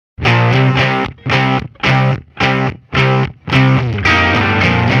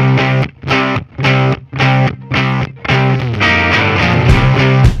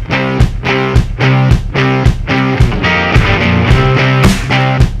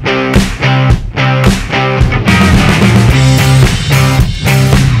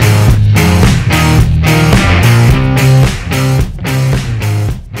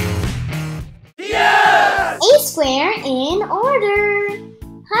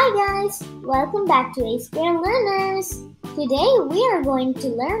Hi guys! Welcome back to ASquare Learners. Today we are going to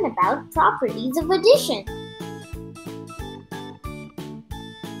learn about properties of addition.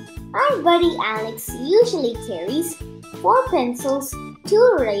 Our buddy Alex usually carries 4 pencils,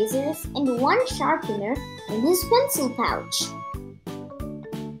 2 erasers, and 1 sharpener in his pencil pouch.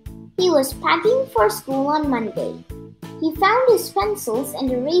 He was packing for school on Monday. He found his pencils and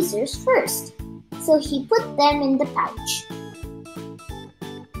erasers first, so he put them in the pouch.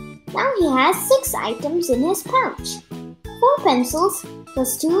 Now he has 6 items in his pouch. 4 pencils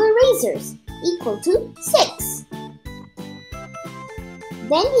plus 2 erasers equal to 6.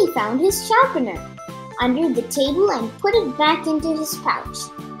 Then he found his sharpener under the table and put it back into his pouch.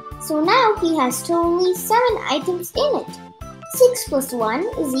 So now he has totally 7 items in it. 6 plus 1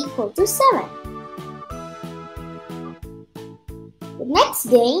 is equal to 7. The next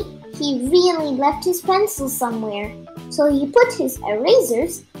day, he really left his pencils somewhere, so he put his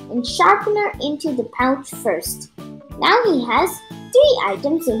erasers and sharpener into the pouch first. Now he has 3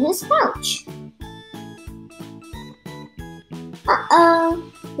 items in his pouch.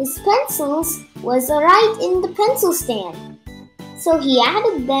 His pencils was right in the pencil stand. So he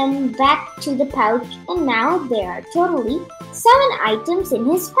added them back to the pouch and now there are totally 7 items in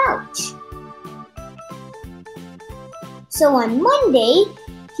his pouch. So on Monday,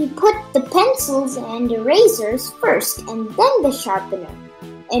 he put the pencils and erasers first and then the sharpener.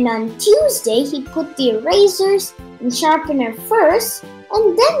 And on Tuesday, he put the erasers and sharpener first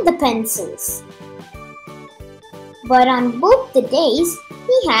and then the pencils. But on both the days,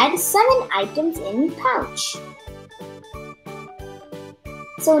 he had 7 items in pouch.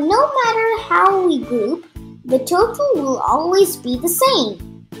 So no matter how we group, the total will always be the same.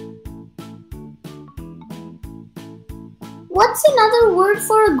 What's another word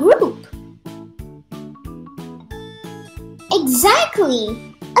for a group?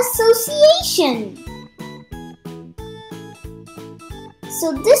 Exactly! Association!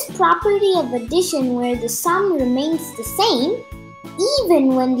 So this property of addition where the sum remains the same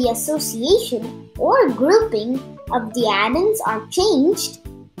even when the association or grouping of the addends are changed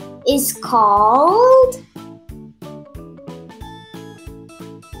is called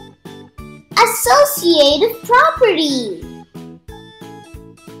associative property.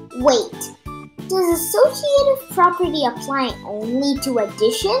 Wait, does associative property apply only to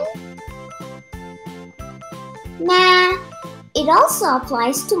addition? Nah, it also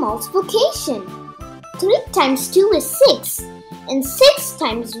applies to multiplication. 3 times 2 is 6, and 6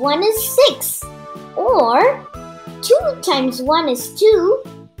 times 1 is 6. Or 2 times 1 is 2,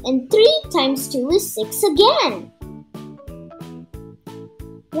 and 3 times 2 is 6 again.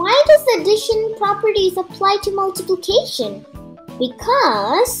 Why does addition properties apply to multiplication?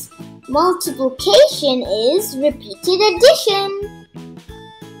 Because multiplication is repeated addition.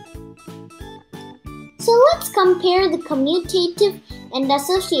 So let's compare the commutative and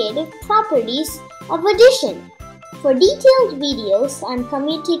associative properties of addition. For detailed videos on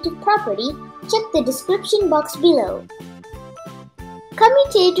commutative property, check the description box below.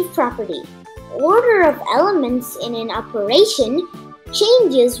 Commutative property. Order of elements in an operation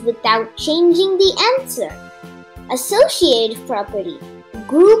changes without changing the answer. Associative property.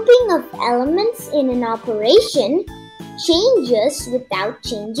 Grouping of elements in an operation changes without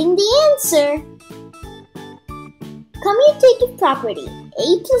changing the answer. Commutative property.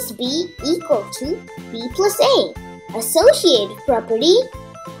 A plus B equal to B plus A. Associative property.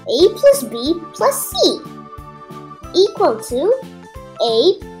 A plus B plus C equal to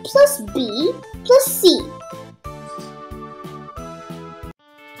A plus B plus C.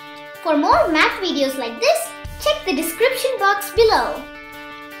 For more math videos like this, check the description box below.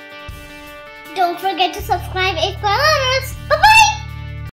 Don't forget to subscribe ASquareLearners. Bye-bye!